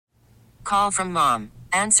call from mom.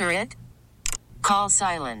 Answer it. Call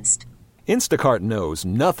silenced. Instacart knows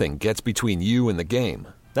nothing gets between you and the game.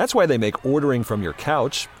 That's why they make ordering from your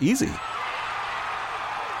couch easy.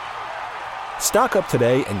 Stock up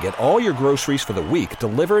today and get all your groceries for the week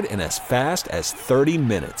delivered in as fast as 30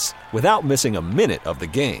 minutes without missing a minute of the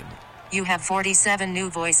game. You have 47 new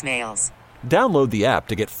voicemails. Download the app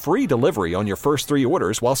to get free delivery on your first 3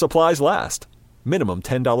 orders while supplies last. Minimum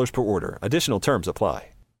 $10 per order. Additional terms apply.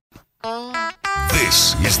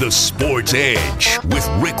 This is the Sports Edge with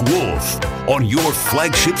Rick Wolf on your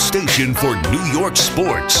flagship station for New York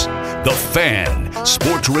sports. The Fan,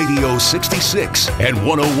 Sports Radio 66 and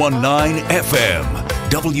 101.9 FM,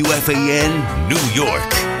 WFAN, New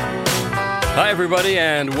York. Hi, everybody,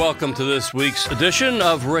 and welcome to this week's edition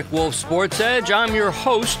of Rick Wolf Sports Edge. I'm your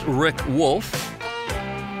host, Rick Wolf.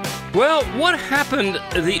 Well, what happened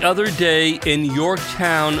the other day in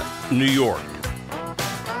Yorktown, New York?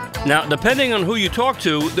 Now, depending on who you talk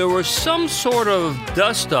to, there was some sort of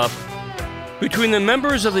dust-up between the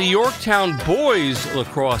members of the Yorktown boys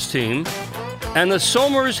lacrosse team and the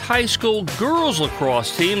Somers High School girls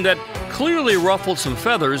lacrosse team that clearly ruffled some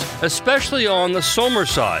feathers, especially on the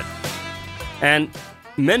Somers side. And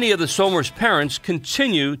many of the Somers parents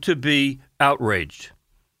continue to be outraged.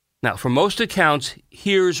 Now, from most accounts,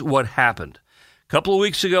 here's what happened. A couple of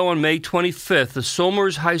weeks ago on May 25th, the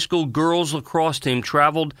Somers High School girls lacrosse team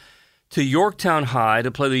traveled to Yorktown High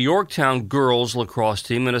to play the Yorktown girls lacrosse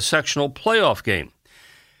team in a sectional playoff game.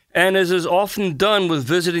 And as is often done with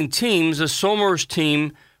visiting teams, the Somers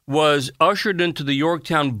team was ushered into the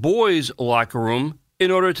Yorktown boys locker room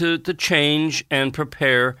in order to change and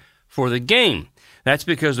prepare for the game. That's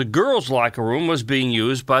because the girls' locker room was being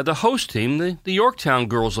used by the host team, the Yorktown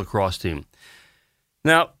girls lacrosse team.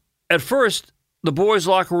 Now, at first, the boys'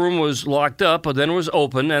 locker room was locked up, but then it was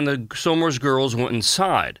open, and the Somers girls went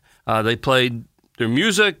inside. They played their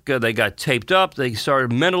music, they got taped up, they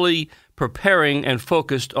started mentally preparing and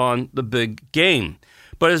focused on the big game.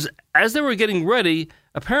 But as they were getting ready,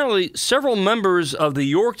 apparently several members of the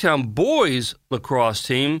Yorktown boys lacrosse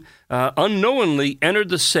team unknowingly entered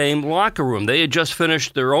the same locker room. They had just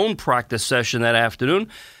finished their own practice session that afternoon,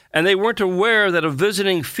 and they weren't aware that a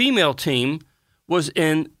visiting female team was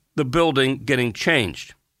in the building getting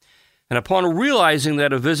changed. And upon realizing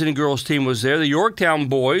that a visiting girls team was there, the Yorktown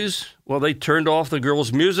boys, well, they turned off the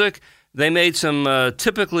girls' music. They made some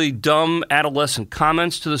typically dumb adolescent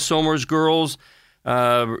comments to the Somers girls,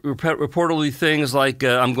 reportedly things like,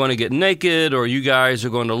 I'm going to get naked, or you guys are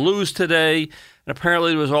going to lose today. And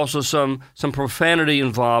apparently there was also some profanity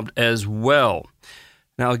involved as well.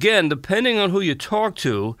 Now, again, depending on who you talk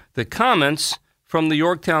to, the comments from the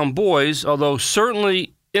Yorktown boys, although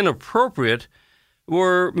certainly inappropriate,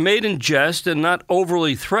 were made in jest and not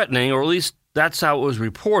overly threatening, or at least that's how it was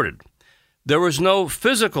reported. There was no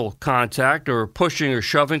physical contact or pushing or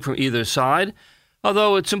shoving from either side,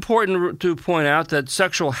 although it's important to point out that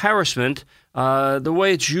sexual harassment, the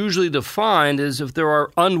way it's usually defined is if there are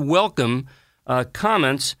unwelcome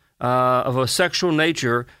comments of a sexual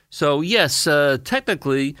nature. So yes,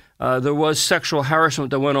 technically there was sexual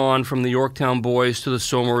harassment that went on from the Yorktown boys to the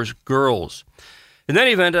Somers girls. In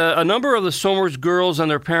any event, a number of the Somers girls and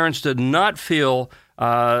their parents did not feel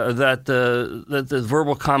that the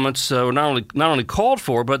verbal comments were not only called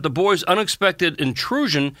for, but the boys' unexpected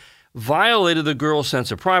intrusion violated the girls' sense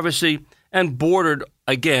of privacy and bordered,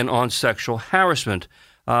 again, on sexual harassment.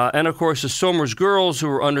 And, of course, the Somers girls, who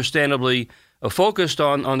were understandably focused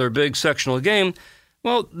on their big sectional game,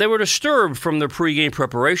 well, they were disturbed from their pregame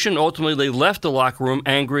preparation. Ultimately, they left the locker room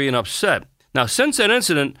angry and upset. Now, since that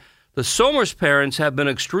incident, the Somers parents have been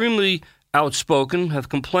extremely outspoken, have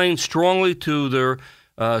complained strongly to their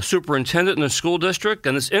superintendent in the school district,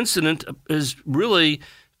 and this incident is really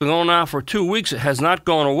been going on for 2 weeks. It has not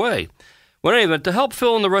gone away. Well, anyway, to help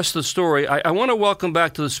fill in the rest of the story, I want to welcome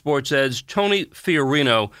back to the Sports Edge Tony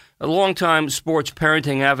Fiorino, a longtime sports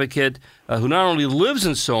parenting advocate who not only lives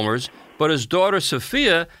in Somers, but his daughter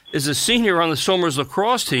Sophia is a senior on the Somers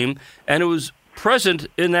lacrosse team, and who was present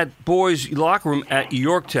in that boys' locker room at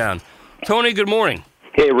Yorktown. Tony, good morning.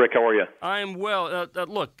 Hey, Rick, how are you? I'm well.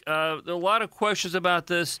 Look, there are a lot of questions about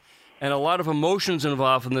this and a lot of emotions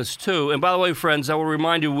involved in this, too. And by the way, friends, I will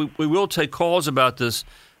remind you, we will take calls about this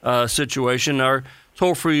situation. Our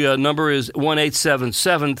toll-free number is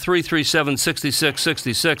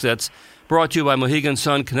 1-877-337-6666. That's brought to you by Mohegan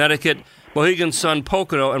Sun, Connecticut, Mohegan Sun,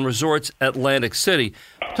 Pocono, and Resorts, Atlantic City.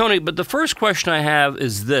 Tony, but the first question I have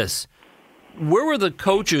is this. Where were the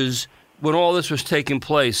coaches when all this was taking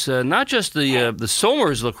place, not just the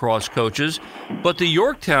Somers lacrosse coaches, but the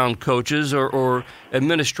Yorktown coaches or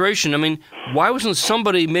administration. I mean, why wasn't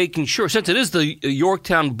somebody making sure, since it is the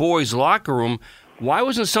Yorktown boys' locker room, why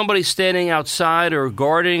wasn't somebody standing outside or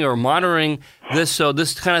guarding or monitoring this so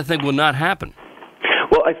this kind of thing would not happen?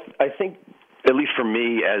 Well, I think, at least for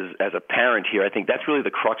me as a parent here, I think that's really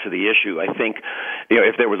the crux of the issue. I think,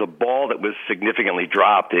 if there was a ball that was significantly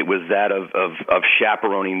dropped, it was that of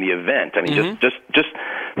chaperoning the event. I mean, just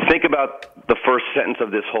think about the first sentence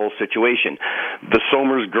of this whole situation. The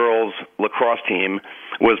Somers girls lacrosse team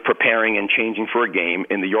was preparing and changing for a game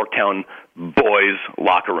in the Yorktown boys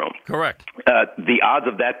locker room. Correct. The odds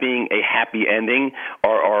of that being a happy ending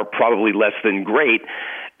are probably less than great,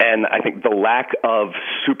 and I think the lack of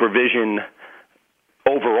supervision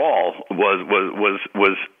overall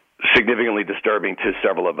was significantly disturbing to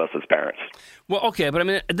several of us as parents. Well, okay, but I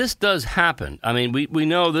mean, this does happen. I mean, we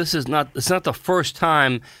know it's not the first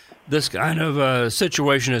time this kind of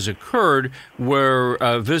situation has occurred where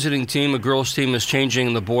a visiting team, a girls' team, is changing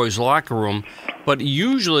in the boys' locker room. But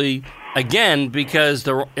usually, again, because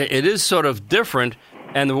it is sort of different,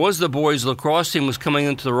 and there was the boys' lacrosse team was coming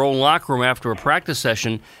into their own locker room after a practice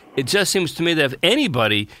session, it just seems to me that if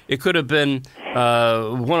anybody, it could have been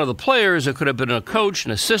one of the players, it could have been a coach,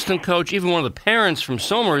 an assistant coach, even one of the parents from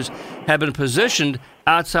Somers had been positioned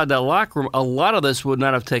outside that locker room, a lot of this would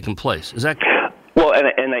not have taken place. Is that correct? Well,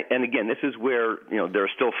 and again, this is where there are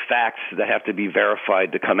still facts that have to be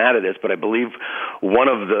verified to come out of this. But I believe one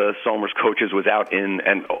of the Somers coaches was out in,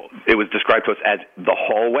 and it was described to us as the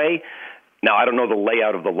hallway. Now, I don't know the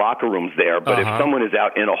layout of the locker rooms there, but if someone is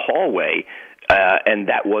out in a hallway, and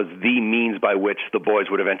that was the means by which the boys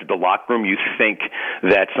would have entered the locker room, you think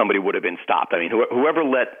that somebody would have been stopped. I mean,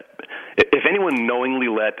 if anyone knowingly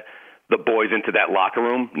let the boys into that locker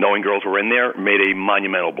room, knowing girls were in there, made a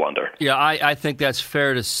monumental blunder. Yeah, I think that's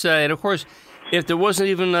fair to say. And, of course, if there wasn't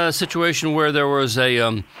even a situation where there was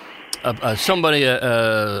an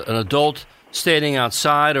adult standing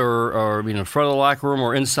outside or in front of the locker room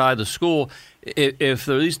or inside the school, if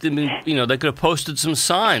at least they could have posted some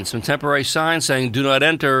signs, some temporary signs saying "Do not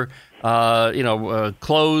enter,"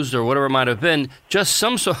 closed or whatever it might have been, just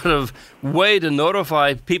some sort of way to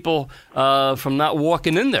notify people from not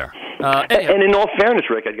walking in there. And in all fairness,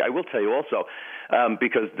 Rick, I will tell you also,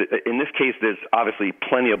 because in this case, there's obviously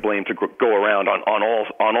plenty of blame to go around on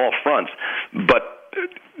all fronts, but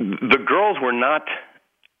the girls were not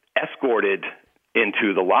escorted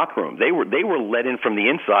into the locker room. They were let in from the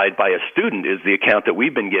inside by a student, is the account that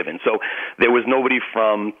we've been given. So there was nobody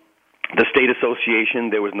from the state association,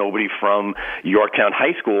 there was nobody from Yorktown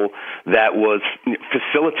High School that was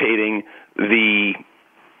facilitating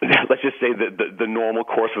let's just say the normal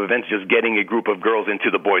course of events, just getting a group of girls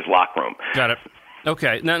into the boys' locker room. Got it.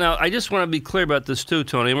 Okay. Now I just want to be clear about this too,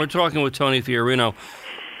 Tony. And we're talking with Tony Fiorino.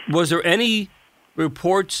 Was there any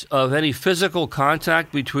reports of any physical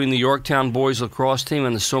contact between the Yorktown boys lacrosse team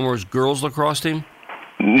and the Somers girls lacrosse team?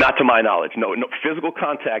 Not to my knowledge, no physical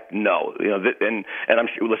contact. No, and I'm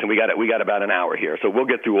sure. Listen, we got about an hour here, so we'll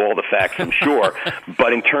get through all the facts, I'm sure.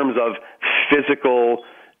 But in terms of physical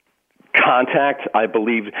contact, I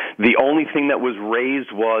believe the only thing that was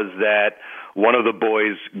raised was that one of the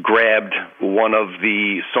boys grabbed one of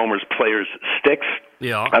the Somers players' sticks.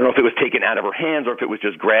 Yeah. I don't know if it was taken out of her hands or if it was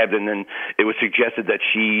just grabbed, and then it was suggested that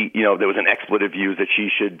there was an expletive used, that she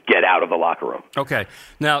should get out of the locker room. Okay.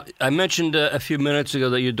 Now, I mentioned a few minutes ago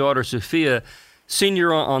that your daughter, Sophia,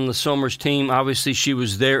 senior on the Somers team, obviously she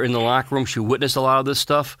was there in the locker room. She witnessed a lot of this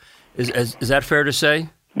stuff. Is that fair to say?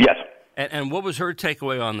 Yes. And what was her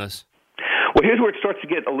takeaway on this? Well, here's where it starts to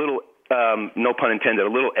get a little, no pun intended, a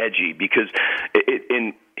little edgy, because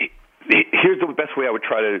here's the best way I would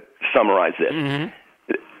try to summarize this. Mm-hmm.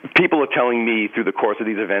 People are telling me through the course of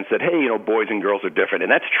these events that, hey, boys and girls are different.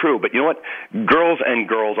 And that's true. But you know what? Girls and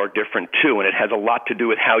girls are different, too. And it has a lot to do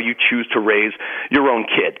with how you choose to raise your own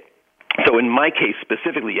kid. So in my case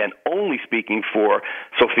specifically, and only speaking for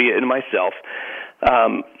Sophia and myself,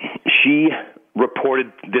 she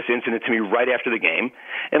reported this incident to me right after the game.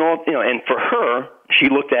 And for her, she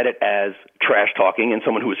looked at it as trash talking and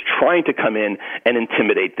someone who was trying to come in and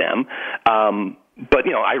intimidate them. But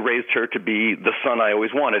I raised her to be the son I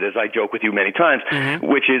always wanted, as I joke with you many times, mm-hmm.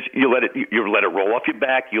 which is you let it roll off your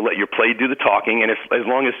back, you let your play do the talking, and as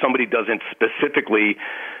long as somebody doesn't specifically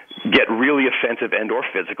get really offensive and or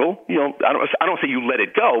physical, I don't say you let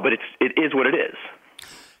it go, but it is what it is.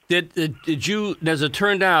 Did you, as it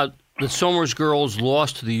turned out, the Somers girls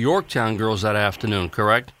lost to the Yorktown girls that afternoon,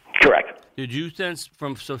 correct? Correct. Did you sense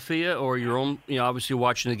from Sophia or your own, obviously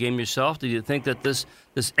watching the game yourself, did you think that this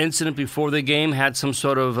incident before the game had some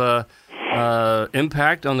sort of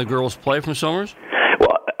impact on the girls' play from Somers?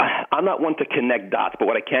 Well, I'm not one to connect dots, but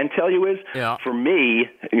what I can tell you is, for me,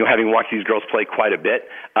 having watched these girls play quite a bit,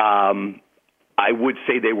 I would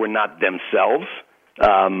say they were not themselves.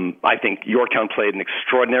 I think Yorktown played an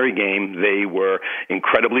extraordinary game. They were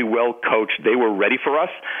incredibly well coached. They were ready for us.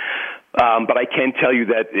 But I can tell you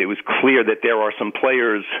that it was clear that there are some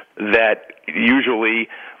players that usually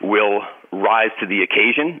will rise to the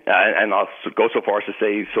occasion, and I'll go so far as to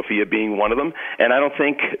say Sophia being one of them. And I don't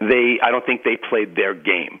think they played their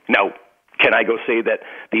game. Now, can I go say that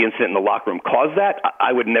the incident in the locker room caused that?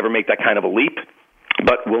 I would never make that kind of a leap,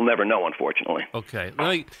 but we'll never know, unfortunately. Okay.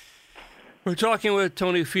 We're talking with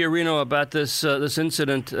Tony Fiorino about this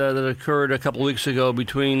incident that occurred a couple of weeks ago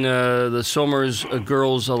between the Somers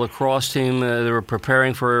girls lacrosse team. They were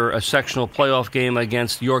preparing for a sectional playoff game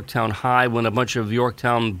against Yorktown High when a bunch of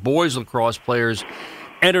Yorktown boys lacrosse players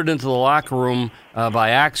entered into the locker room by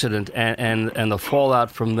accident, and the fallout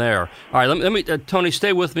from there. All right, let me Tony,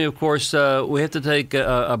 stay with me. Of course, we have to take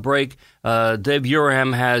a break. Dave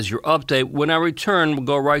Uraham has your update. When I return, we'll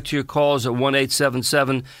go right to your calls at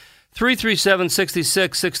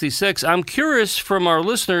 1-877-337-6666. I'm curious from our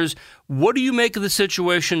listeners, what do you make of the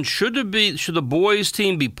situation? Should the boys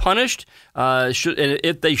team be punished?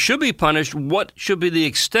 If they should be punished, what should be the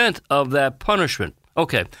extent of that punishment?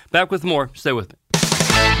 Okay, back with more. Stay with me.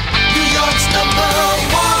 New York's #1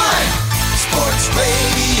 Sports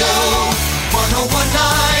Radio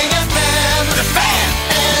 101.9 FM The Fan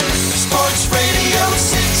and Sports Radio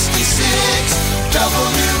 66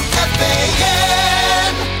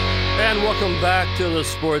 WFAN. And welcome back to the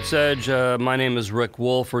Sports Edge. My name is Rick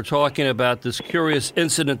Wolf. We're talking about this curious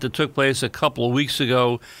incident that took place a couple of weeks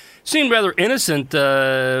ago. Seemed rather innocent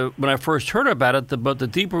when I first heard about it, but the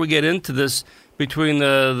deeper we get into this, between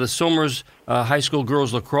the Somers High School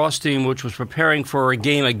girls lacrosse team, which was preparing for a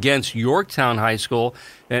game against Yorktown High School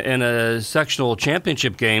in a sectional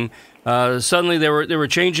championship game. Suddenly they were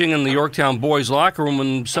changing in the Yorktown boys locker room,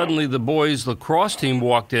 and suddenly the boys lacrosse team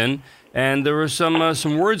walked in, and there were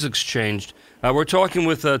some words exchanged. We're talking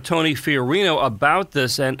with Tony Fiorino about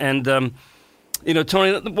this, and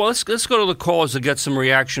Tony, well, let's go to the calls to get some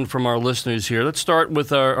reaction from our listeners here. Let's start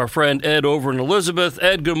with our friend Ed over in Elizabeth.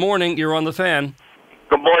 Ed, good morning. You're on the Fan.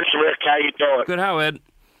 Good morning, Rick. How you doing? Good. How, Ed?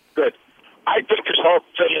 Good. I think this whole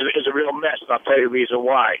thing is a real mess, and I'll tell you the reason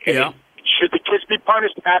why. Yeah. Should the kids be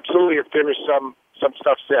punished? Absolutely, if there is some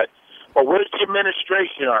stuff said. But where's the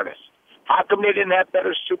administration on this? How come they didn't have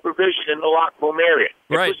better supervision in the locker room area?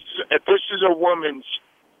 Right. If this is a women's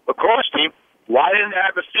lacrosse team, why didn't they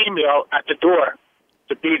have a female at the door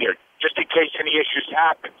to be there, just in case any issues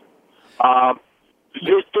happen?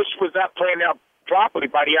 This was not planned out properly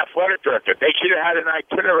by the athletic director. They should have had an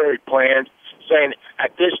itinerary plan saying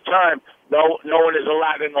at this time no one is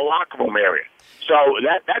allowed in the locker room area. So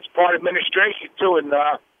that's part of administration too, and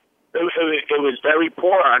it was very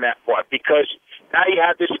poor on that part because now you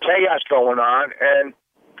have this chaos going on and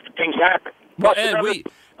things happen. Well, Ed,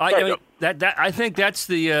 I think that's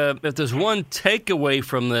the if there's one takeaway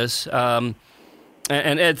from this. And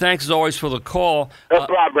Ed, thanks as always for the call. No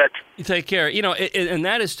problem, Rick. You take care. And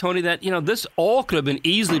that is, Tony, that this all could have been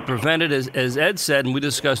easily prevented, as Ed said, and we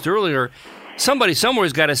discussed earlier. Somebody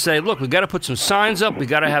somewhere's got to say, look, we've got to put some signs up. We've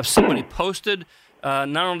got to have somebody posted,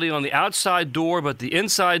 not only on the outside door, but the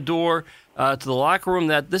inside door to the locker room,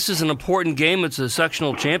 that this is an important game. It's a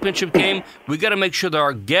sectional championship game. We've got to make sure that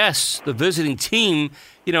our guests, the visiting team,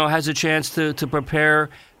 has a chance to prepare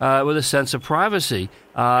with a sense of privacy.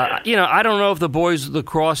 I don't know if the boys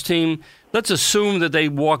lacrosse team, let's assume that they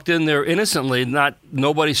walked in there innocently,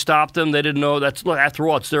 nobody stopped them. They didn't know after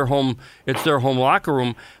all, it's their home locker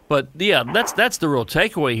room. But yeah, that's the real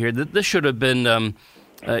takeaway here. That this should have been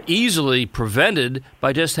easily prevented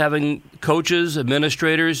by just having coaches,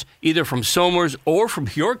 administrators, either from Somers or from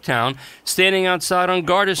Yorktown, standing outside on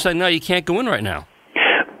guard and saying, no, you can't go in right now.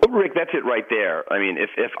 Rick, that's it right there. I mean,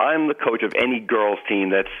 if I'm the coach of any girls team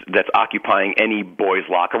that's occupying any boys'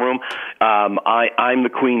 locker room, I'm the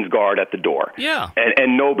Queen's Guard at the door. Yeah.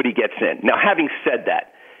 And nobody gets in. Now, having said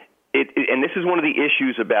that, and this is one of the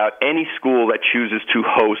issues about any school that chooses to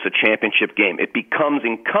host a championship game. It becomes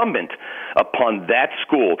incumbent upon that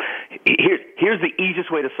school. Here's the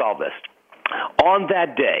easiest way to solve this. On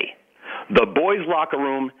that day, the boys' locker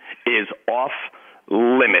room is off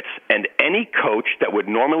limits, and any coach that would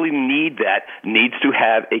normally need that needs to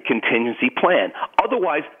have a contingency plan.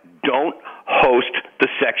 Otherwise, don't host the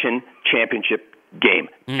section championship game,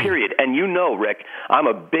 period. And Rick, I'm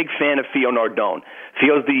a big fan of Theo Nardone.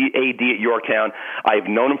 Theo's the AD at Yorktown. I've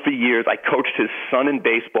known him for years. I coached his son in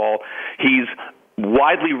baseball. He's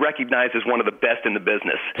widely recognized as one of the best in the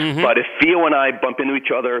business. But if Theo and I bump into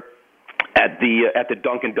each other at the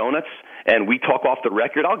Dunkin' Donuts and we talk off the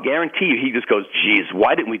record, I'll guarantee you he just goes, geez,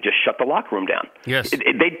 why didn't we just shut the locker room down? Yes.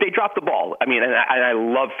 They dropped the ball. I mean, and I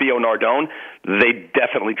love Theo Nardone. They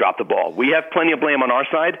definitely dropped the ball. We have plenty of blame on our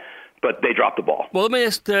side, but they dropped the ball. Well, let me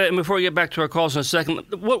ask, before we get back to our calls in a second,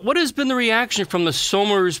 what has been the reaction from the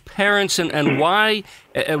Somers parents, and why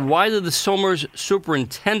did the Somers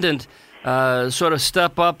superintendent sort of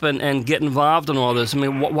step up and get involved in all this? I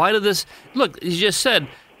mean, why did this... Look, you just said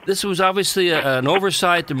this was obviously an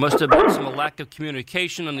oversight. There must have been some lack of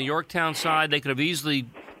communication on the Yorktown side. They could have easily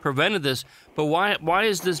prevented this. But why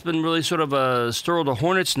has this been really sort of a stir of the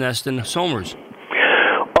hornet's nest in Somers?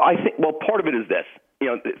 Well, part of it is this. You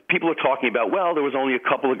know, people are talking about, well, there was only a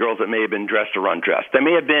couple of girls that may have been dressed or undressed. There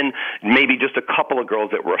may have been maybe just a couple of girls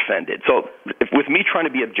that were offended. So with me trying to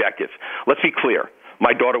be objective, let's be clear.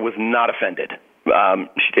 My daughter was not offended.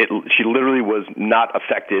 She literally was not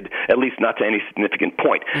affected, at least not to any significant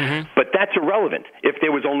point. But that's irrelevant. If there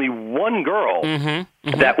was only one girl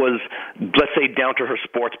that was, let's say, down to her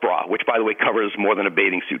sports bra, which, by the way, covers more than a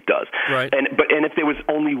bathing suit does. Right. And if there was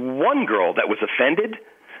only one girl that was offended,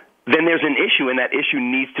 then there's an issue, and that issue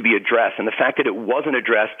needs to be addressed. And the fact that it wasn't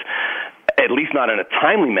addressed, at least not in a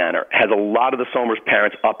timely manner, has a lot of the Somers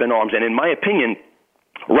parents up in arms, and in my opinion,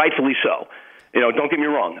 rightfully so. You know, don't get me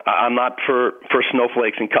wrong. I'm not for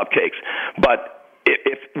snowflakes and cupcakes. But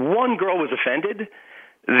if one girl was offended,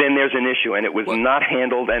 then there's an issue, and it was not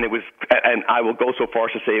handled, and I will go so far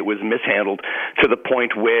as to say it was mishandled to the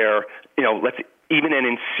point where, you know, even an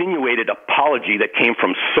insinuated apology that came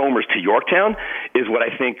from Somers to Yorktown is what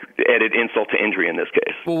I think added insult to injury in this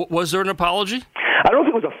case. Well, was there an apology? I don't know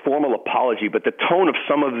if it was a formal apology, but the tone of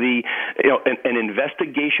some of the, you know, an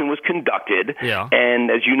investigation was conducted. Yeah.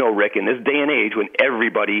 And as you know, Rick, in this day and age when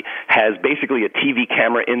everybody has basically a TV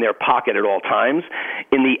camera in their pocket at all times,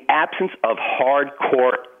 in the absence of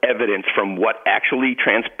hardcore evidence from what actually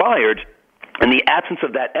transpired, in the absence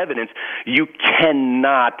of that evidence, you can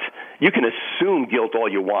assume guilt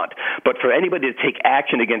all you want. But for anybody to take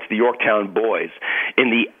action against the Yorktown boys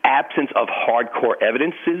in the absence of hardcore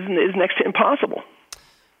evidence is next to impossible.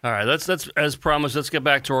 All right, that's as promised. Let's get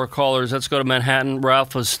back to our callers. Let's go to Manhattan.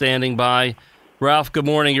 Ralph is standing by. Ralph, good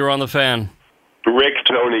morning. You're on the Fan. Rick,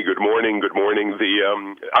 Tony, good morning. Good morning.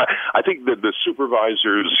 I think that the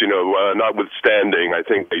supervisors, you know, notwithstanding, I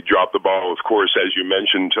think they dropped the ball, of course, as you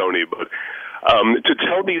mentioned, Tony. But to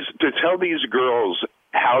tell these girls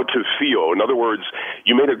how to feel. In other words,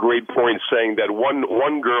 you made a great point saying that one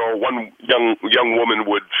girl, one young woman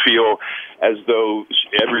would feel as though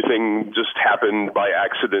everything just happened by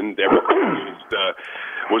accident. Everything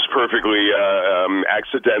was perfectly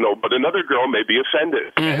accidental, but another girl may be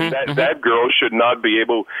offended, and that girl should not be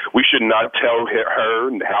able. We should not tell her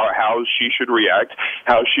how she should react,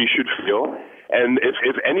 how she should feel. And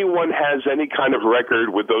if anyone has any kind of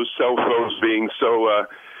record with those cell phones being so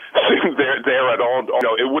there at all, you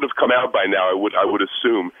know, it would have come out by now. I would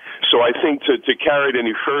assume. So I think to carry it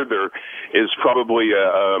any further is probably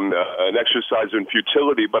an exercise in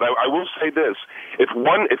futility. But I will say this: if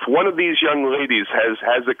one of these young ladies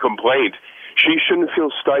has a complaint, she shouldn't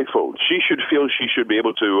feel stifled. She should feel she should be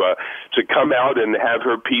able to come out and have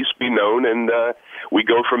her piece be known, and we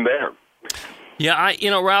go from there. Yeah,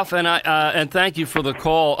 Ralph, and thank you for the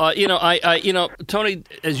call. Tony,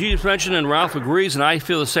 as you mentioned, and Ralph agrees, and I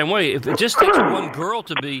feel the same way. If it just takes one girl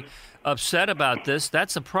to be upset about this,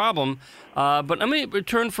 that's a problem. But let me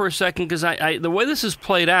return for a second, because the way this has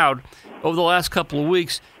played out over the last couple of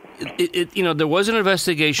weeks, there was an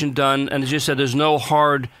investigation done, and as you said, there's no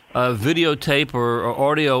hard videotape or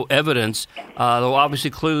audio evidence. Though obviously,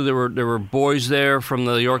 clearly there were boys there from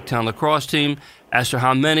the Yorktown lacrosse team. As to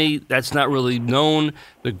how many, that's not really known.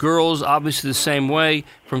 The girls, obviously the same way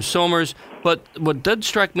from Somers. But what did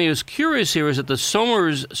strike me as curious here is that the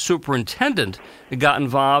Somers superintendent got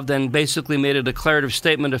involved and basically made a declarative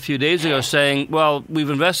statement a few days ago saying, well, we've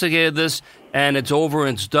investigated this and it's over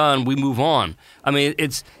and it's done. We move on. I mean,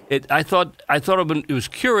 I thought it was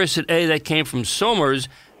curious that, A, that came from Somers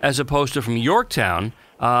as opposed to from Yorktown.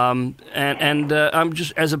 I'm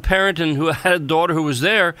just, as a parent and who had a daughter who was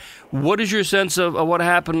there, what is your sense of what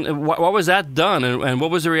happened? What was that done, and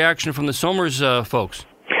what was the reaction from the Somers folks?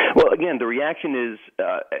 Well, again, the reaction is,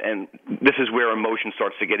 and this is where emotion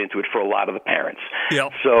starts to get into it for a lot of the parents.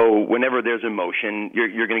 Yep. So whenever there's emotion,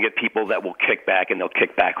 you're going to get people that will kick back, and they'll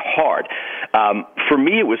kick back hard. For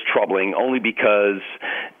me, it was troubling only because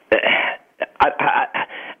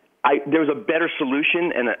there was a better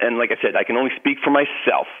solution, and like I said, I can only speak for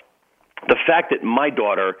myself. The fact that my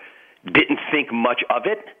daughter didn't think much of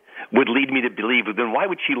it would lead me to believe, then why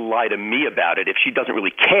would she lie to me about it if she doesn't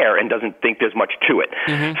really care and doesn't think there's much to it?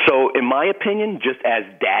 So in my opinion, just as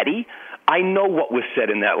daddy, I know what was said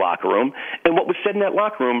in that locker room, and what was said in that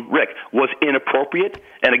locker room, Rick, was inappropriate.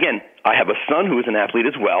 And again, I have a son who is an athlete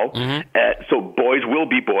as well, so boys will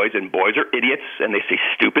be boys, and boys are idiots, and they say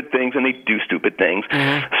stupid things, and they do stupid things.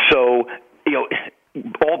 So, you know,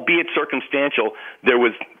 albeit circumstantial, there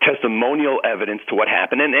was testimonial evidence to what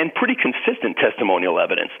happened, and pretty consistent testimonial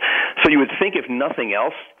evidence. So you would think, if nothing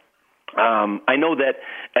else, I know that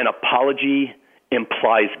an apology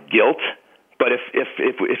implies guilt, but if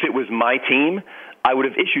it was my team, I would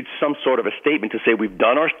have issued some sort of a statement to say we've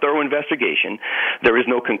done our thorough investigation. There is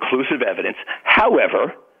no conclusive evidence.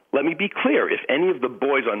 However, let me be clear. If any of the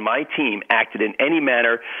boys on my team acted in any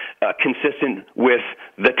manner consistent with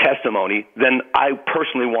the testimony, then I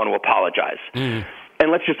personally want to apologize. And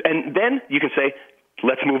then you can say,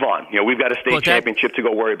 let's move on. You know, we've got a state championship to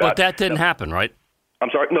go worry about. But that didn't happen, right? I'm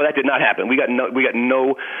sorry. No, that did not happen.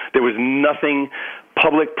 There was nothing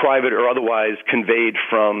public, private, or otherwise conveyed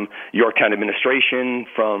from Yorktown administration,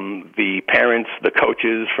 from the parents, the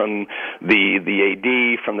coaches, from the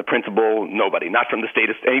AD, from the principal, nobody. Not from the state.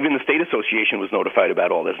 Even the state association was notified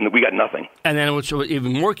about all this, and we got nothing. And then what's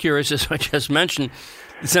even more curious, as I just mentioned,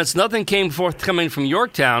 since nothing came forthcoming from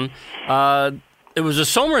Yorktown, it was the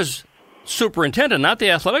Somers superintendent, not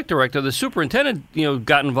the athletic director. The superintendent,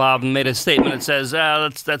 got involved and made a statement that says,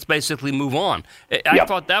 let's basically move on. I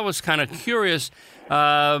thought that was kind of curious.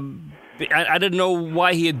 I didn't know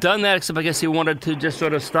why he had done that, except I guess he wanted to just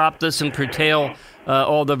sort of stop this and curtail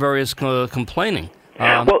all the various complaining.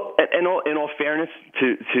 Well, in all fairness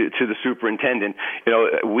to the superintendent,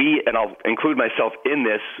 we, and I'll include myself in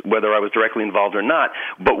this, whether I was directly involved or not,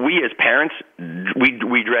 but we as parents,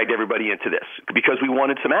 we dragged everybody into this because we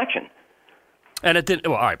wanted some action. And it didn't.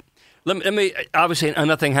 Well, all right. Let me. Obviously,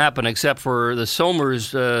 nothing happened except for the Somers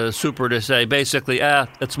super to say basically,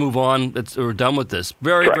 let's move on. We're done with this.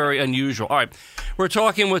 Very, Correct. Very unusual. All right. We're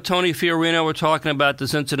talking with Tony Fiorino. We're talking about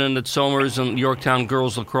this incident at Somers and Yorktown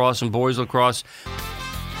girls lacrosse and boys lacrosse.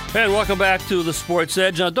 And welcome back to the Sports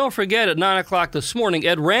Edge. Now, don't forget, at 9 o'clock this morning,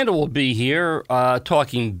 Ed Randall will be here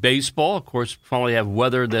talking baseball. Of course, finally have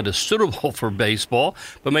weather that is suitable for baseball.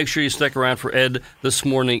 But make sure you stick around for Ed this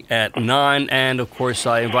morning at 9. And, of course,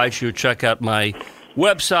 I invite you to check out my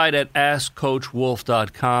website at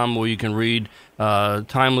AskCoachWolf.com, where you can read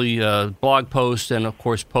timely blog posts and, of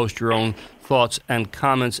course, post your own thoughts and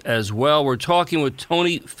comments as well. We're talking with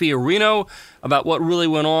Tony Fiorino about what really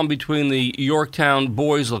went on between the Yorktown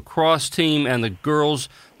boys lacrosse team and the girls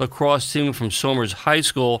lacrosse team from Somers High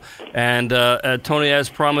School. And Tony, as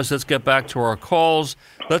promised, let's get back to our calls.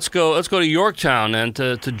 Let's go to Yorktown and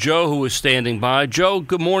to Joe, who is standing by. Joe,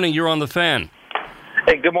 good morning. You're on the Fan.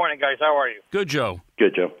 Hey, good morning, guys. How are you? Good, Joe.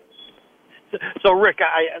 Good, Joe. So, Rick,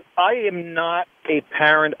 I am not a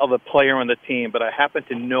parent of a player on the team, but I happen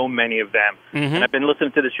to know many of them. Mm-hmm. And I've been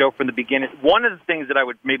listening to the show from the beginning. One of the things that I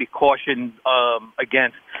would maybe caution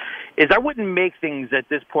against is I wouldn't make things at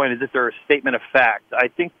this point as if they're a statement of fact. I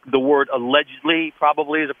think the word allegedly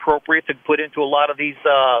probably is appropriate to put into a lot of these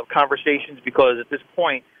conversations, because at this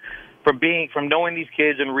point, from knowing these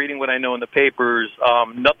kids and reading what I know in the papers,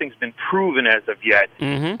 nothing's been proven as of yet.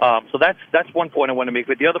 Mm-hmm. So that's one point I want to make.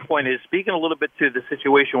 But the other point is, speaking a little bit to the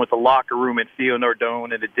situation with the locker room at Theo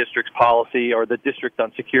Nardone and the district's policy, or the district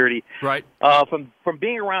on security. Right. From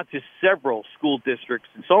being around to several school districts,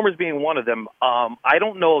 and Somers being one of them, I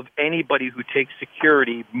don't know of anybody who takes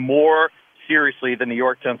security more seriously than the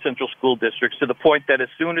Yorktown Central School Districts, to the point that as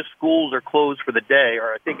soon as schools are closed for the day,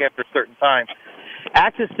 or I think after a certain time,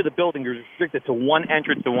 access to the building is restricted to one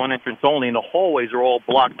entrance only, and the hallways are all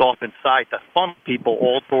blocked off inside to funnel people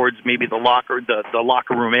all towards maybe the locker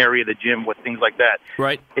room area, the gym, with things like that.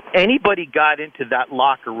 Right. If anybody got into that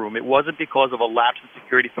locker room, it wasn't because of a lapse in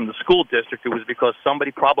security from the school district. It was because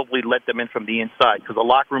somebody probably let them in from the inside, because the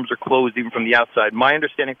locker rooms are closed even from the outside. My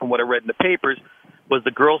understanding from what I read in the papers was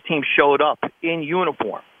the girls' team showed up in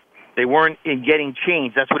uniform. They weren't in getting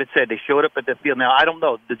changed. That's what it said. They showed up at the field. Now, I don't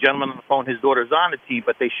know. The gentleman on the phone, his daughter's on the team,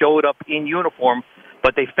 but they showed up in uniform.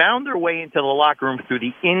 But they found their way into the locker room through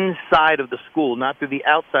the inside of the school, not through the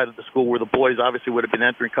outside of the school, where the boys obviously would have been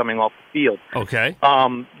entering coming off the field. Okay.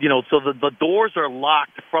 So the doors are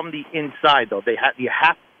locked from the inside, though. You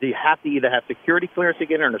have to either have security clearance to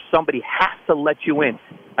get in, or somebody has to let you in.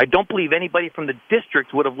 I don't believe anybody from the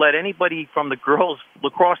district would have let anybody from the girls'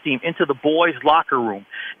 lacrosse team into the boys' locker room,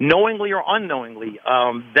 knowingly or unknowingly.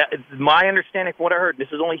 That my understanding from what I heard, this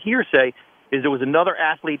is only hearsay, is there was another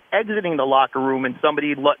athlete exiting the locker room, and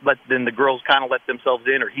somebody then the girls kind of let themselves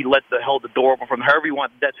in, or he held the door open from however you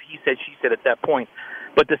want. That's he said, she said at that point.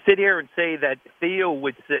 But to sit here and say that Theo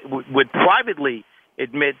would privately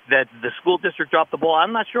admit that the school district dropped the ball,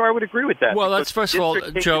 I'm not sure I would agree with that. Well, that's first of all,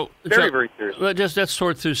 Joe. Very seriously. Let's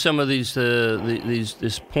sort through some of these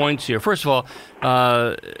points here. First of all,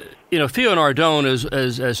 Theo Nardone,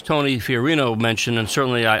 as Tony Fiorino mentioned, and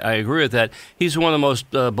certainly I agree with that. He's one of the most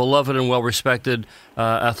beloved and well-respected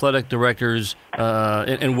athletic directors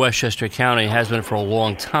in Westchester County. Has been for a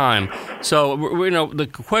long time. So the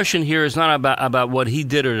question here is not about what he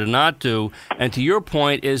did or did not do. And to your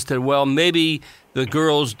point is that maybe the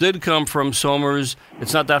girls did come from Somers.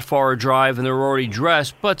 It's not that far a drive, and they're already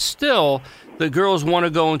dressed. But still, the girls want to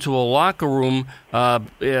go into a locker room.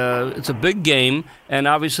 It's a big game, and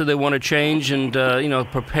obviously they want to change and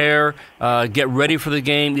prepare, get ready for the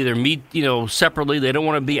game. Either meet separately. They don't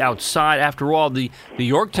want to be outside. After all, the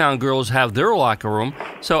Yorktown girls have their locker room.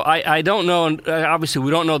 So I don't know, and obviously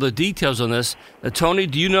we don't know the details on this. Tony,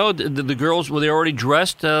 do you know the girls, were they already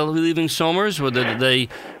dressed leaving Somers? Or did they?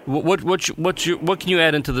 What can you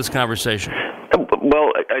add into this conversation?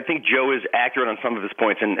 Well, I think Joe is accurate on some of his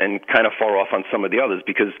points and kind of far off on some of the others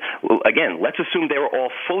because, again, let's assume they were all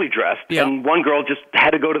fully dressed and one girl just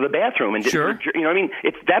had to go to the bathroom. And sure.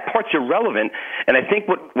 It's that part's irrelevant. And I think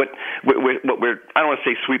what we're, I don't want to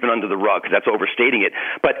say sweeping under the rug because that's overstating it,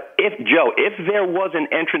 but if there was an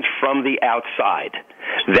entrance from the outside,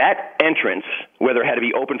 that entrance, whether it had to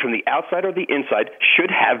be open from the outside or the inside,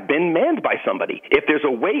 should have been manned by somebody. If there's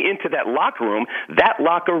a way into that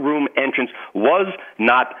locker room entrance was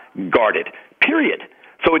not guarded, period.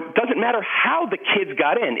 So it doesn't matter how the kids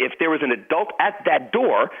got in. If there was an adult at that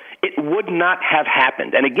door, it would not have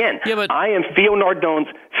happened. And again, I am Theo Nardone's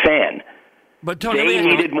fan. But Tony, they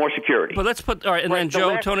needed more security. But let's put all right, and then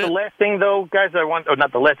Joe, Tony. The last thing, though, guys,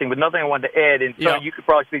 not the last thing, but nothing I wanted to add. And Tony, you could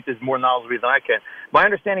probably speak to this more knowledgeably than I can. My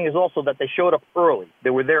understanding is also that they showed up early.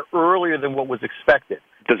 They were there earlier than what was expected.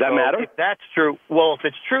 Does that matter? If that's true, well, if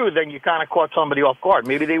it's true, then you kind of caught somebody off guard.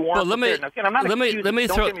 Maybe they weren't. Now, again, I'm not accusing,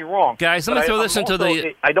 don't get me wrong, guys. Let me throw this into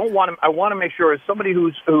the. I don't want to. I want to make sure, as somebody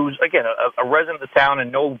who's again a resident of the town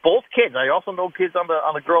and know both kids. I also know kids on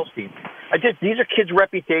the girls' team. These are kids'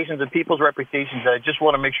 reputations and people's reputations. I just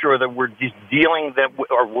want to make sure that we're just dealing them,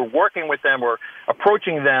 or we're working with them, or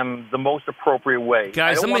approaching them the most appropriate way.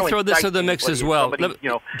 Guys, let me throw this in the mix as well.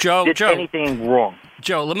 Joe, did anything wrong?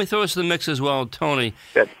 Joe, let me throw this in the mix as well, Tony.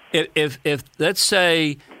 Good. If let's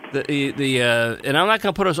say and I'm not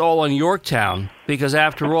going to put us all on Yorktown because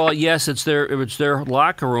after all, yes, it's their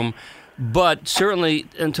locker room, but certainly,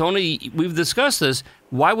 and Tony, we've discussed this.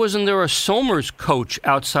 Why wasn't there a Somers coach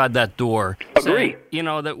outside that door? Agree.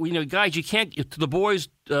 Saying, guys, you can't. To the boys'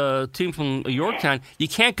 team from Yorktown, you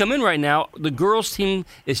can't come in right now. The girls' team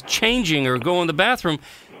is changing or going to the bathroom.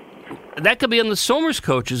 That could be on the Somers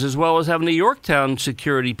coaches as well as having the Yorktown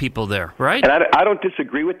security people there, right? And I don't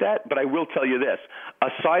disagree with that, but I will tell you this.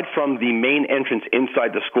 Aside from the main entrance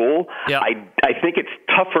inside the school, I think it's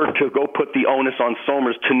tougher to go put the onus on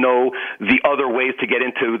Somers to know the other ways to get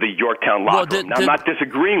into the Yorktown locker room. Now, I'm not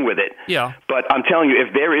disagreeing with it, but I'm telling you,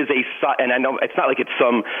 if there is and I know it's not like it's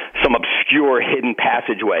some obscure hidden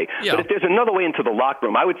passageway, but if there's another way into the locker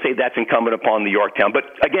room, I would say that's incumbent upon the Yorktown. But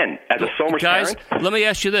again, as a Somers parent, let me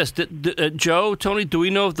ask you this. Joe, Tony, do we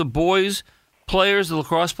know if the boys players, the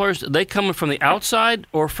lacrosse players, they coming from the outside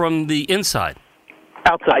or from the inside?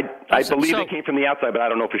 Outside. I believe they came from the outside, but I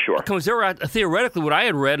don't know for sure. Because they were theoretically, what I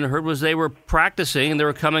had read and heard was they were practicing and they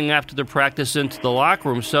were coming after their practice into the locker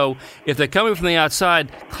room. So if they're coming from the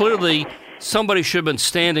outside, clearly somebody should have been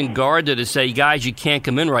standing guard to say, guys, you can't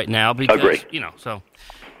come in right now. Because, Agree. So.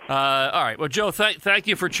 All right. Well, Joe, thank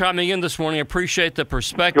you for chiming in this morning. I appreciate the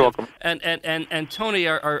perspective. You're welcome. And Tony,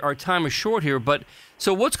 our time is short here, but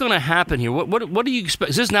so what's going to happen here? What do you expect?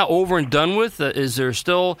 Is this now over and done with? Is there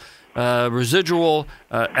still residual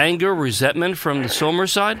anger, resentment from the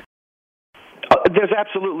Somers side? There's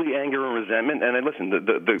absolutely anger and resentment. And listen,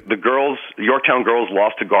 the girls, Yorktown girls,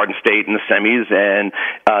 lost to Garden State in the semis, and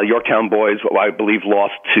Yorktown boys, I believe,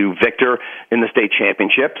 lost to Victor in the state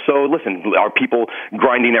championship. So listen, are people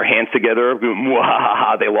grinding their hands together?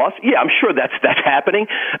 They lost. Yeah, I'm sure that's happening.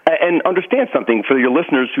 And understand something for your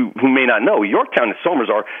listeners who may not know: Yorktown and Somers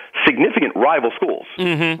are significant rival schools.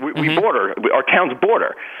 We border; our towns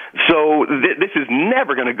border. So this is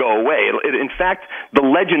never going to go away. In fact, the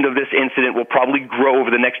legend of this incident will probably grow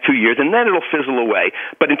over the next 2 years, and then it'll fizzle away.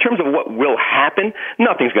 But in terms of what will happen,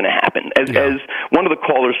 nothing's going to happen. As one of the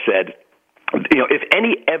callers said, if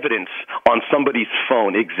any evidence on somebody's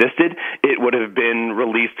phone existed, it would have been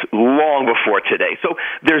released long before today. So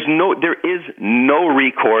there is no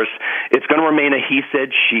recourse. It's going to remain a he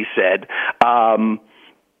said, she said.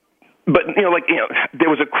 But, there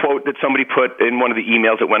was a quote that somebody put in one of the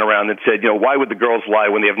emails that went around that said, why would the girls lie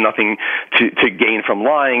when they have nothing to gain from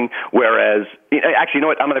lying? Whereas, actually, you know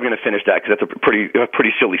what? I'm not even going to finish that because that's a pretty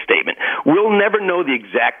silly statement. We'll never know the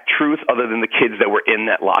exact truth other than the kids that were in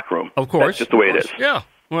that locker room. Of course. That's just the way it is. Yeah.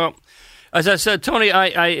 Well, as I said, Tony,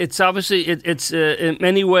 it's obviously, it's in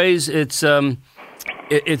many ways, it's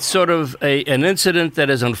sort of an incident that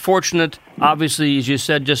is unfortunate. Obviously, as you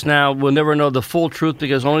said just now, we'll never know the full truth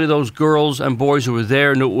because only those girls and boys who were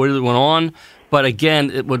there knew what really went on. But again,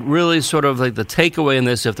 it would really sort of like the takeaway in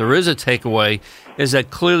this, if there is a takeaway, is that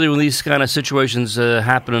clearly when these kind of situations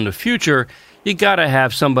happen in the future, you got to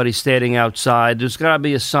have somebody standing outside. There's got to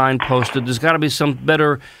be a sign posted. There's got to be some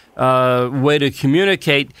better way to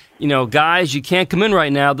communicate. Guys, you can't come in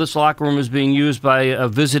right now. This locker room is being used by a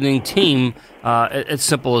visiting team. It's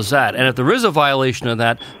simple as that. And if there is a violation of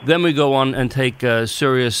that, then we go on and take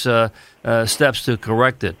serious steps to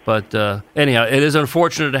correct it. But anyhow, it is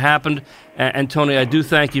unfortunate it happened. And Tony, I do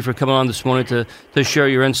thank you for coming on this morning to share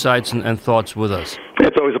your insights and thoughts with us.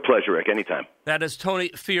 It's always a pleasure, Rick. Anytime. That is Tony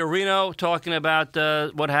Fiorino talking about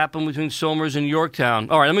what happened between Somers and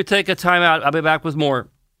Yorktown. All right, let me take a time out. I'll be back with more.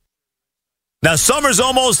 Now, summer's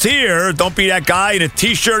almost here. Don't be that guy in a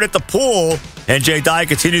T-shirt at the pool. NJ Diet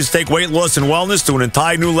continues to take weight loss and wellness to an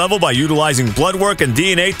entire new level by utilizing blood work and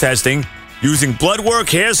DNA testing. Using blood work,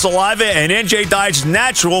 hair, saliva, and NJ Diet's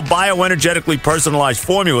natural bioenergetically personalized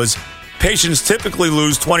formulas, patients typically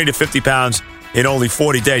lose 20 to 50 pounds in only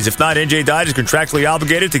 40 days. If not, NJ Diet is contractually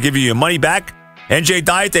obligated to give you your money back. NJ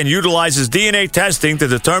Diet then utilizes DNA testing to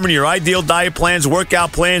determine your ideal diet plans,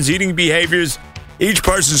 workout plans, eating behaviors, each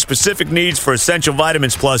person's specific needs for essential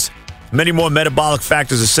vitamins, plus many more metabolic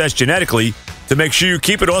factors assessed genetically to make sure you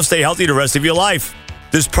keep it or stay healthy the rest of your life.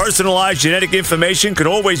 This personalized genetic information can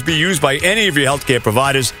always be used by any of your healthcare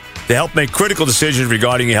providers to help make critical decisions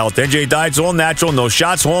regarding your health. NJ Diet's all natural, no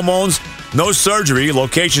shots, hormones, no surgery.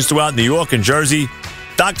 Locations throughout New York and Jersey.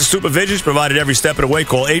 Doctor supervision is provided every step of the way.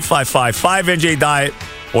 Call 855-5NJ-DIET,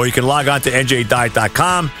 or you can log on to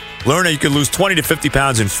njdiet.com. Learn how you can lose 20 to 50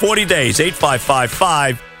 pounds in 40 days.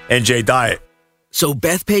 855-5NJ-DIET. So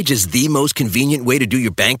Bethpage is the most convenient way to do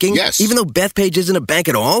your banking? Yes. Even though Bethpage isn't a bank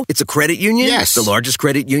at all? It's a credit union? Yes. The largest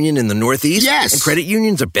credit union in the Northeast? Yes. And credit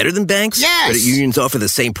unions are better than banks? Yes. Credit unions offer the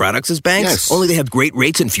same products as banks? Yes. Only they have great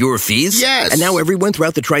rates and fewer fees? Yes. And now everyone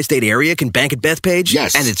throughout the tri-state area can bank at Bethpage?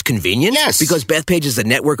 Yes. And it's convenient? Yes. Because Bethpage is a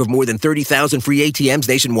network of more than 30,000 free ATMs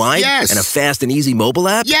nationwide? Yes. And a fast and easy mobile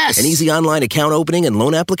app? Yes. And easy online account opening and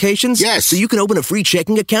loan applications? Yes. So you can open a free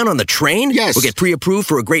checking account on the train? Yes. Or get pre-approved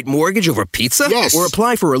for a great mortgage over pizza? Yes. Or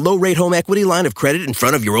apply for a low-rate home equity line of credit in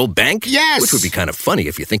front of your old bank? Yes. Which would be kind of funny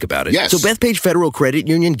if you think about it. Yes. So Bethpage Federal Credit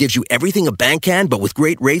Union gives you everything a bank can, but with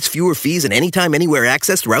great rates, fewer fees, and anytime, anywhere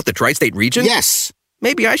access throughout the tri-state region? Yes.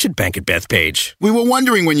 Maybe I should bank at Bethpage. We were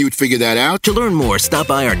wondering when you'd figure that out. To learn more, stop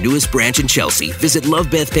by our newest branch in Chelsea. Visit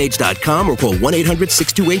lovebethpage.com or call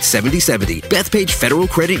 1-800-628-7070. Bethpage Federal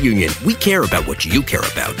Credit Union. We care about what you care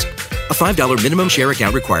about. A $5 minimum share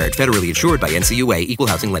account required. Federally insured by NCUA. Equal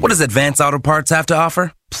housing lender. What does Advance Auto Parts have to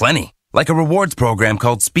offer? Plenty. Like a rewards program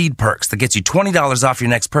called Speed Perks that gets you $20 off your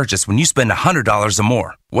next purchase when you spend $100 or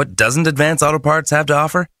more. What doesn't Advance Auto Parts have to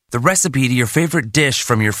offer? The recipe to your favorite dish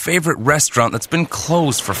from your favorite restaurant that's been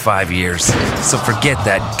closed for 5 years. So forget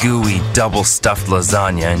that gooey, double-stuffed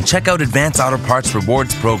lasagna and check out Advance Auto Parts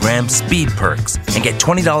rewards program Speed Perks and get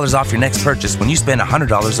 $20 off your next purchase when you spend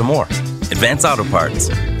 $100 or more. Advance Auto Parts.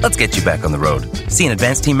 Let's get you back on the road. See an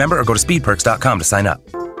Advance team member or go to speedperks.com to sign up.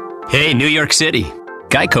 Hey, New York City.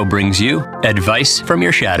 Geico brings you advice from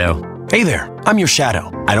your shadow. Hey there, I'm your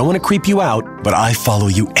shadow. I don't want to creep you out, but I follow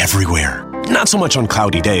you everywhere. Not so much on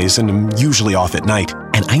cloudy days, and I'm usually off at night.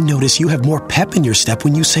 And I notice you have more pep in your step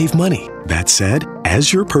when you save money. That said,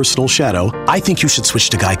 as your personal shadow, I think you should switch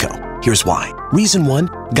to Geico. Here's why. Reason 1,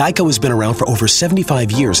 Geico has been around for over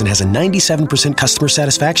 75 years and has a 97% customer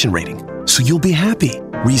satisfaction rating. So you'll be happy.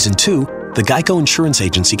 Reason 2, the Geico Insurance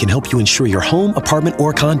Agency can help you insure your home, apartment,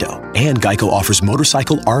 or condo. And Geico offers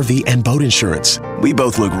motorcycle, RV, and boat insurance. We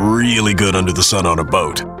both look really good under the sun on a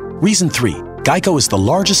boat. Reason 3, Geico is the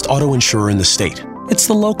largest auto insurer in the state. It's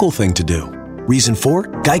the local thing to do. Reason 4,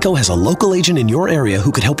 Geico has a local agent in your area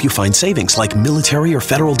who could help you find savings like military or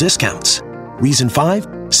federal discounts. Reason 5,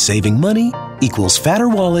 saving money equals fatter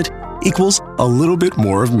wallet equals a little bit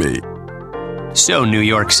more of me. So, New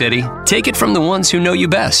York City, take it from the ones who know you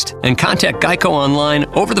best and contact Geico online,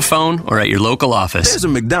 over the phone, or at your local office. There's a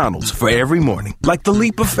McDonald's for every morning, like the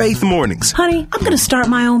Leap of Faith mornings. Honey, I'm going to start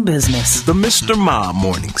my own business. The Mr. Mom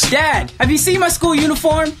mornings. Dad, have you seen my school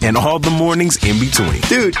uniform? And all the mornings in between.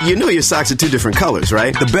 Dude, you know your socks are 2 different colors,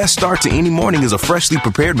 right? The best start to any morning is a freshly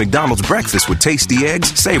prepared McDonald's breakfast with tasty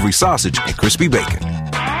eggs, savory sausage, and crispy bacon.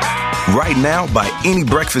 Right now, buy any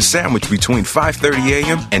breakfast sandwich between 5:30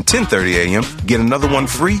 a.m. and 10:30 a.m. Get another one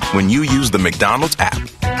free when you use the McDonald's app.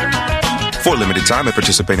 For a limited time at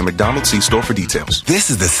participating McDonald's, see store for details. This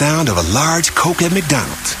is the sound of a large Coke at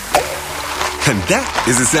McDonald's. And that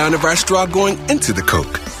is the sound of our straw going into the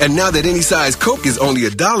Coke. And now that any size Coke is only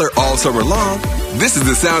 $1 all summer long, this is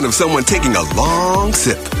the sound of someone taking a long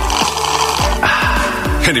sip.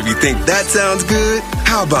 And if you think that sounds good,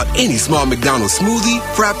 how about any small McDonald's smoothie,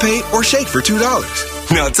 frappe, or shake for $2?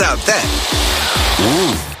 Now tap that.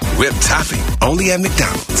 Ooh, whipped topping. Only at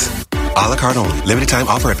McDonald's. A la carte only. Limited time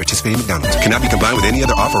offer at participating McDonald's. Cannot be combined with any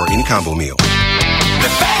other offer or any combo meal.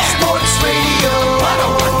 The Fan. Sports Radio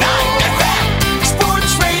 1019 FM.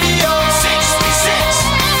 Sports Radio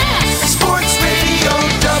 66. Sports Radio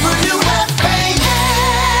WFAN.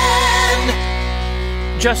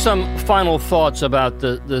 Just some final thoughts about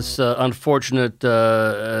this unfortunate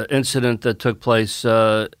incident that took place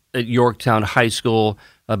at Yorktown High School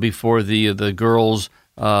before the girls'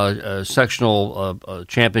 sectional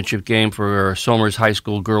championship game for Somers High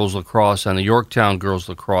School girls lacrosse and the Yorktown girls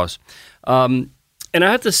lacrosse. And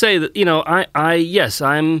I have to say that,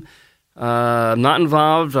 I'm not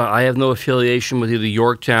involved. I have no affiliation with either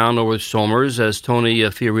Yorktown or with Somers. As Tony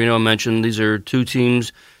Fiorino mentioned, these are two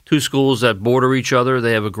schools that border each other.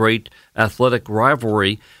 They have a great athletic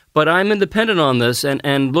rivalry. But I'm independent on this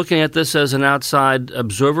and looking at this as an outside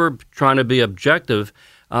observer, trying to be objective.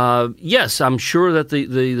 Yes, I'm sure that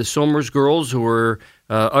the Somers girls who were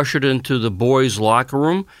ushered into the boys' locker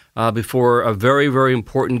room before a very, very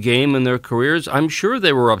important game in their careers, I'm sure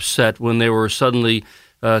they were upset when they were suddenly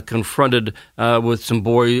confronted with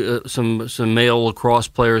some male lacrosse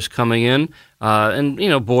players coming in,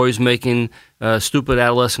 and boys making stupid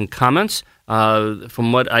adolescent comments.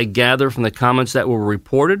 From what I gather from the comments that were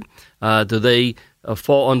reported, do they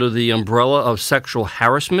fall under the umbrella of sexual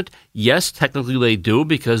harassment? Yes, technically they do,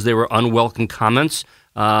 because they were unwelcome comments,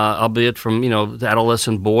 albeit from the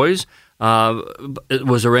adolescent boys.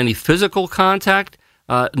 Was there any physical contact?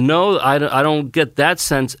 No, I don't get that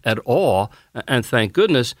sense at all, and thank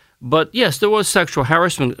goodness. But yes, there was sexual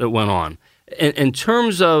harassment that went on. In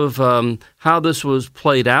terms of how this was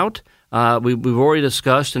played out, we've already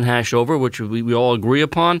discussed and hashed over, which we all agree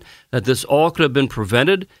upon, that this all could have been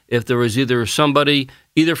prevented if there was either somebody,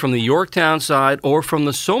 either from the Yorktown side or from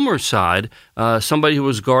the Somers side, somebody who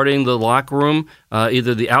was guarding the locker room,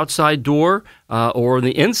 either the outside door or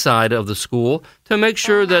the inside of the school, to make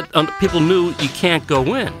sure that people knew you can't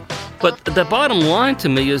go in. But the bottom line to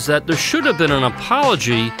me is that there should have been an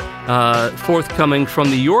apology forthcoming from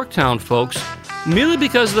the Yorktown folks, merely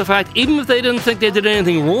because of the fact, even if they didn't think they did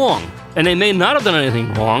anything wrong, and they may not have done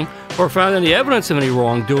anything wrong or found any evidence of any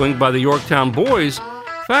wrongdoing by the Yorktown boys,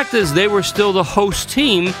 fact is they were still the host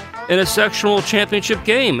team in a sectional championship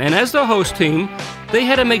game. And as the host team, they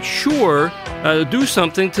had to make sure do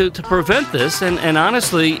something to prevent this. And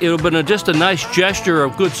honestly, it would have been just a nice gesture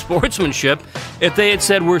of good sportsmanship if they had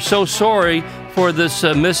said, we're so sorry for this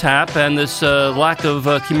mishap and this lack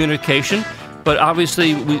of communication. But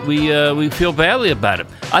obviously, we feel badly about it.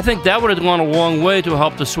 I think that would have gone a long way to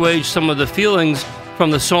help assuage some of the feelings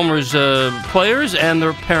from the Somers players and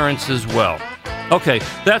their parents as well. Okay,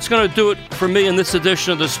 that's going to do it for me in this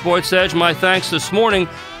edition of the Sports Edge. My thanks this morning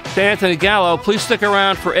to Anthony Gallo. Please stick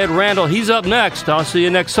around for Ed Randall. He's up next. I'll see you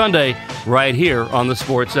next Sunday right here on the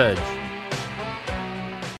Sports Edge.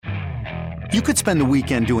 You could spend the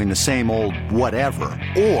weekend doing the same old whatever,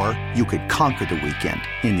 or you could conquer the weekend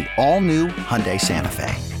in the all-new Hyundai Santa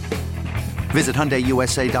Fe. Visit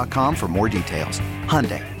HyundaiUSA.com for more details.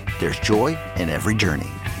 Hyundai, there's joy in every journey.